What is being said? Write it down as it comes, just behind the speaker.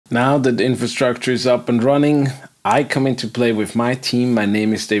Now that the infrastructure is up and running, I come into play with my team. My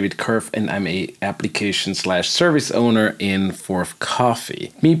name is David Kerf and I'm a application/service owner in Fourth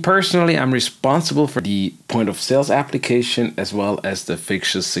Coffee. Me personally, I'm responsible for the point of sales application as well as the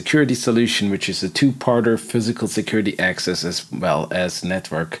fixtures security solution, which is a two-parter physical security access as well as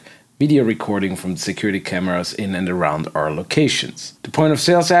network video recording from the security cameras in and around our locations. The point of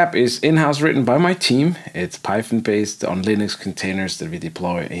sales app is in-house written by my team. It's Python based on Linux containers that we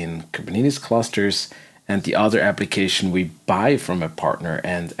deploy in Kubernetes clusters, and the other application we buy from a partner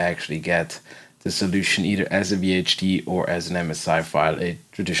and actually get the solution either as a VHD or as an MSI file, a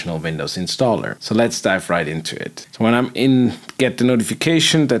traditional Windows installer. So let's dive right into it. So when I'm get the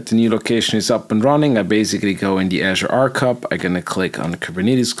notification that the new location is up and running, I basically go in the Azure Arc hub. I'm gonna click on the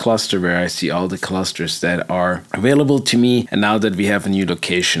Kubernetes cluster where I see all the clusters that are available to me. And now that we have a new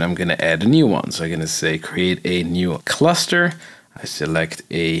location, I'm gonna add a new one. So I'm gonna say create a new cluster. I select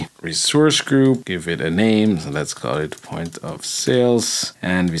a resource group, give it a name, so let's call it point of sales,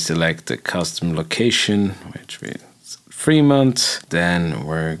 and we select the custom location, which is Fremont. Then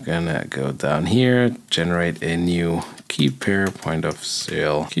we're gonna go down here, generate a new key pair, point of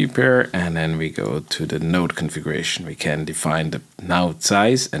sale key pair, and then we go to the node configuration. We can define the node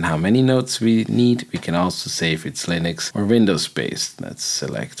size and how many nodes we need. We can also say if it's Linux or Windows based. Let's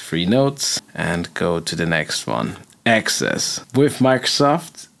select 3 nodes and go to the next one. Access. With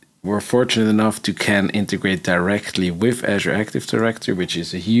Microsoft, we're fortunate enough to can integrate directly with Azure Active Directory, which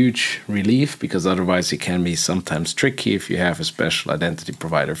is a huge relief because otherwise it can be sometimes tricky if you have a special identity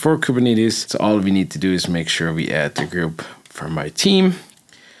provider for Kubernetes. So all we need to do is make sure we add the group for my team.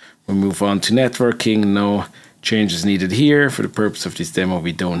 We'll move on to networking. No changes needed here. For the purpose of this demo,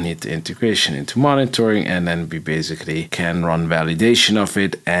 we don't need the integration into monitoring, and then we basically can run validation of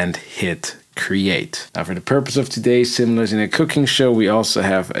it and hit create. Now for the purpose of today, similar as in a cooking show, we also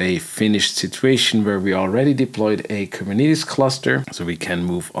have a finished situation where we already deployed a Kubernetes cluster, so we can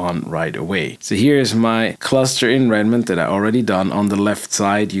move on right away. So here is my cluster in Redmond that I already done. On the left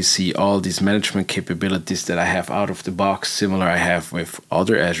side, you see all these management capabilities that I have out of the box, similar I have with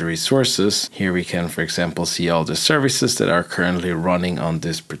other Azure resources. Here we can, for example, see all the services that are currently running on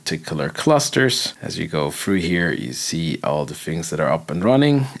this particular clusters. As you go through here, you see all the things that are up and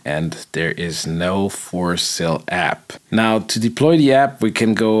running, and there is no for sale app. Now to deploy the app, we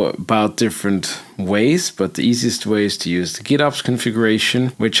can go about different ways, but the easiest way is to use the GitOps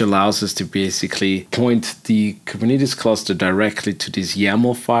configuration, which allows us to basically point the Kubernetes cluster directly to this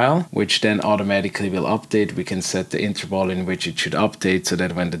YAML file, which then automatically will update. We can set the interval in which it should update so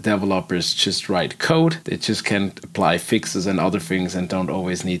that when the developers just write code, they just can apply fixes and other things and don't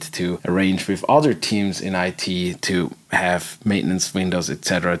always need to arrange with other teams in IT to have maintenance windows,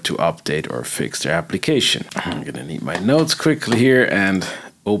 etc., to update or fix their application. I'm gonna need my notes quickly here and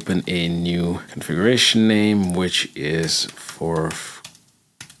open a new configuration name, which is Fourth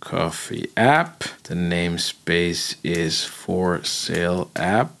Coffee app. The namespace is for sale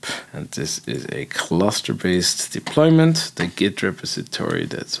app, and this is a cluster-based deployment. The Git repository,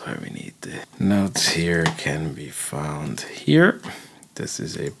 that's why we need the notes here, can be found here. This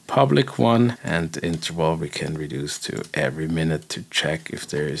is a public one, and the interval we can reduce to every minute to check if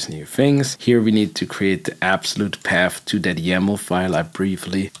there is new things. Here we need to create the absolute path to that YAML file I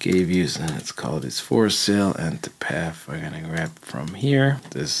briefly gave you. So let's call this for sale, and the path we're gonna grab from here.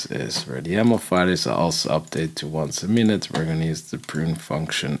 This is where the YAML file is. I'll also update to once a minute. We're gonna use the prune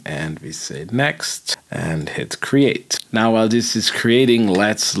function, and we say next and hit create. Now while this is creating,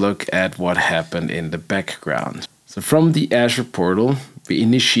 let's look at what happened in the background. So from the Azure portal, we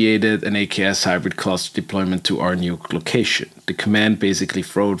initiated an AKS hybrid cluster deployment to our new location. The command basically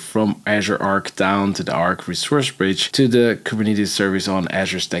flowed from Azure Arc down to the Arc resource bridge to the Kubernetes service on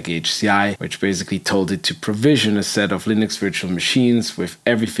Azure Stack HCI, which basically told it to provision a set of Linux virtual machines with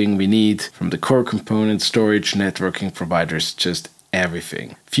everything we need, from the core components, storage, networking providers, just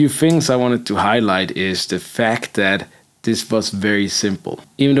everything. Few things I wanted to highlight is the fact that this was very simple.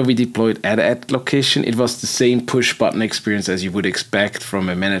 Even though we deployed at location, it was the same push button experience as you would expect from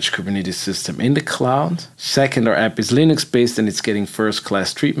a managed Kubernetes system in the cloud. Second, our app is Linux based and it's getting first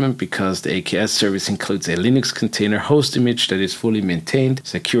class treatment because the AKS service includes a Linux container host image that is fully maintained,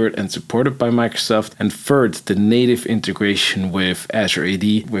 secured and supported by Microsoft. And third, the native integration with Azure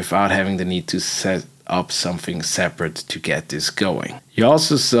AD without having the need to set up something separate to get this going. You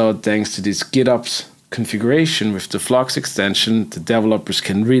also saw, thanks to this GitOps configuration with the Flux extension, the developers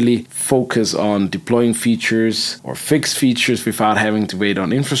can really focus on deploying features or fix features without having to wait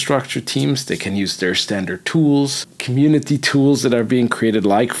on infrastructure teams. They can use their standard tools, community tools that are being created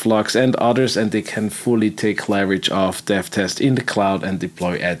like Flux and others, and they can fully take leverage of DevTest in the cloud and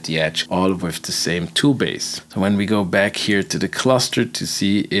deploy at the edge, all with the same tool base. So when we go back here to the cluster to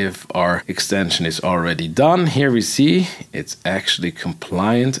see if our extension is already done, here we see it's actually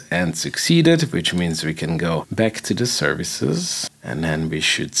compliant and succeeded, which means we can go back to the services, and then we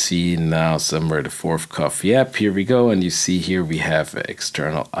should see now somewhere the Fourth Coffee app. Here we go, and you see here we have an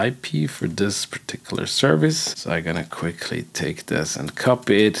external IP for this particular service. So I'm gonna quickly take this and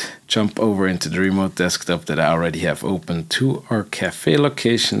copy it, jump over into the remote desktop that I already have open to our cafe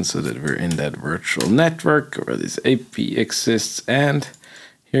location so that we're in that virtual network where this AP exists, and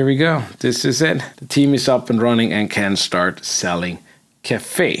here we go. This is it. The team is up and running and can start selling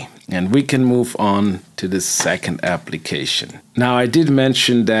Cafe. And we can move on to the second application. Now, I did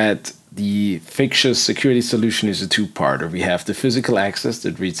mention that the Fixture security solution is a two-parter. We have the physical access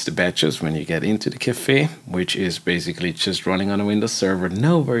that reads the badges when you get into the cafe, which is basically just running on a Windows server,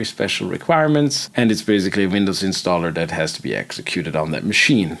 no very special requirements, and it's basically a Windows installer that has to be executed on that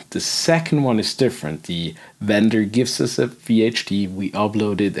machine. The second one is different. The vendor gives us a VHD, we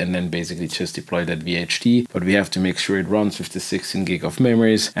upload it, and then basically just deploy that VHD, but we have to make sure it runs with the 16 gig of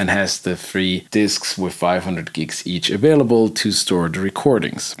memories and has the 3 disks with 500 gigs each available to store the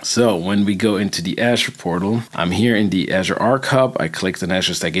recordings. So when we go into the Azure portal, I'm here in the Azure Arc Hub. I clicked on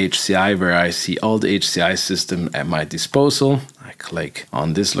Azure Stack HCI where I see all the HCI system at my disposal. I click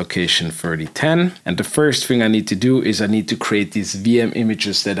on this location 3010, and the first thing I need to do is I need to create these VM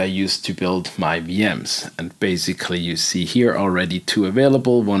images that I use to build my VMs. And basically you see here already 2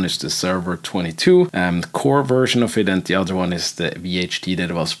 available. One is the server 22, the core version of it, and the other one is the VHD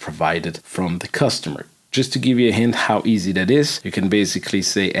that was provided from the customer. Just to give you a hint how easy that is, you can basically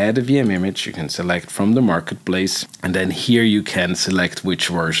say add a VM image, you can select from the marketplace, and then here you can select which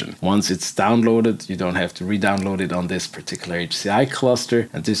version. Once it's downloaded, you don't have to re-download it on this particular HCI cluster,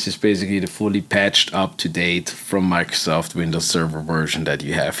 and this is basically the fully patched up to date from Microsoft Windows Server version that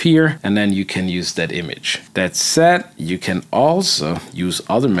you have here, and then you can use that image. That said, you can also use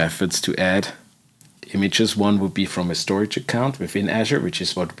other methods to add images. One would be from a storage account within Azure, which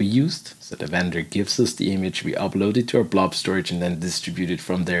is what we used. So the vendor gives us the image, we upload it to our blob storage and then distribute it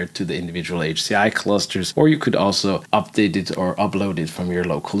from there to the individual HCI clusters. Or you could also update it or upload it from your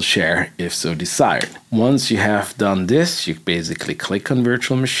local share if so desired. Once you have done this, you basically click on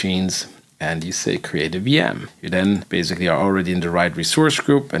virtual machines and you say create a VM. You then basically are already in the right resource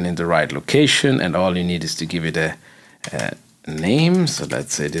group and in the right location, and all you need is to give it a name. So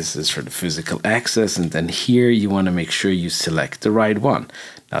let's say this is for the physical access, and then here you want to make sure you select the right one.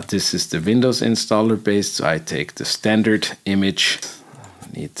 Now this is the Windows installer based, so I take the standard image.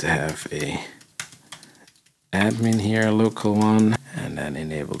 I need to have a admin here, a local one, and then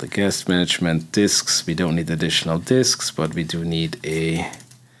enable the guest management disks. We don't need additional disks, but we do need a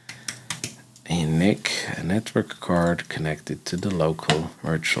NIC, a network card connected to the local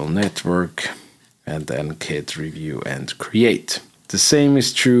virtual network, and then kit, review, and create. The same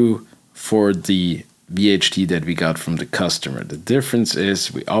is true for the VHD that we got from the customer. The difference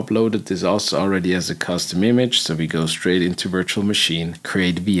is we uploaded this also already as a custom image, so we go straight into virtual machine,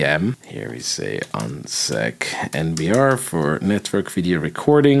 create VM. Here we say unsec NVR for network video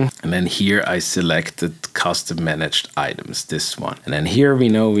recording, and then here I selected custom managed items, this one. And then here we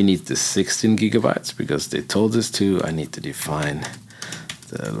know we need the 16 gigabytes because they told us to. I need to define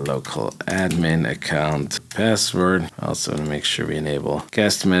the local admin account password. Also to make sure we enable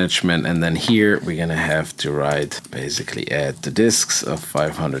guest management, and then here we're gonna have to write, basically add the disks of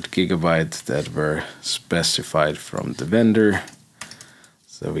 500 gigabytes that were specified from the vendor.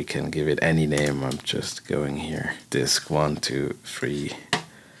 So we can give it any name. I'm just going here, disk 1, 2, 3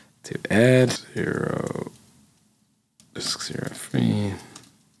 to add 0, disk 0, 3.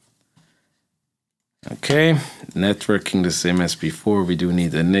 Okay, networking the same as before. We do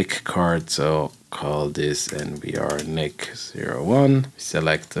need a NIC card, so call this NVR NIC 01.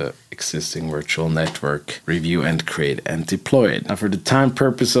 Select the existing virtual network, review and create and deploy it. Now for the time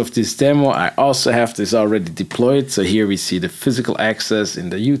purpose of this demo, I also have this already deployed. So here we see the physical access in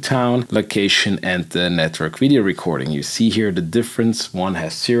the U-Town location and the network video recording. You see here the difference. One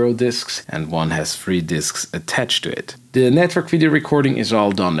has 0 disks and one has 3 disks attached to it. The network video recording is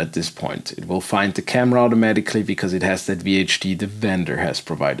all done at this point. It will find the camera automatically because it has that VHD the vendor has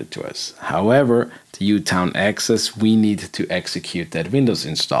provided to us. However, for the U-Town access, we need to execute that Windows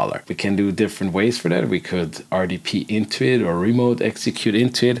installer. We can do different ways for that. We could RDP into it or remote execute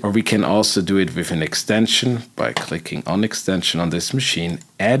into it, or we can also do it with an extension by clicking on extension on this machine,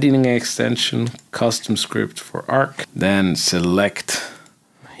 adding an extension, custom script for Arc, then select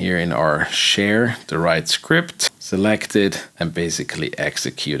here in our share the right script, select it and basically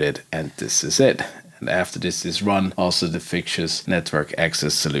execute it, and this is it. And after this is run, also the fictitious network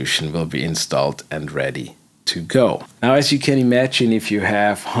access solution will be installed and ready to go. Now, as you can imagine, if you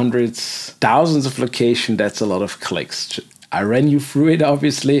have hundreds, thousands of locations, that's a lot of clicks. I ran you through it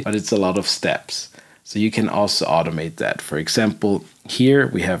obviously, but it's a lot of steps. So you can also automate that. For example, here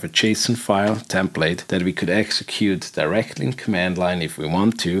we have a JSON file template that we could execute directly in command line if we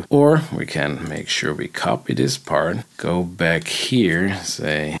want to, or we can make sure we copy this part, go back here,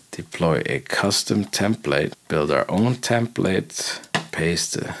 say deploy a custom template, build our own template,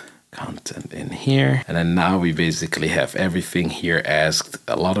 paste the content in here, and then now we basically have everything here asked,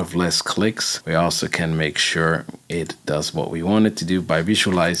 a lot of less clicks. We also can make sure it does what we want it to do by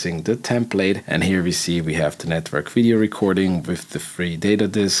visualizing the template, and here we see we have the network video recording with the free data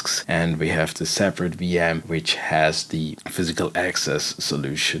disks, and we have the separate VM which has the physical access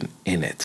solution in it.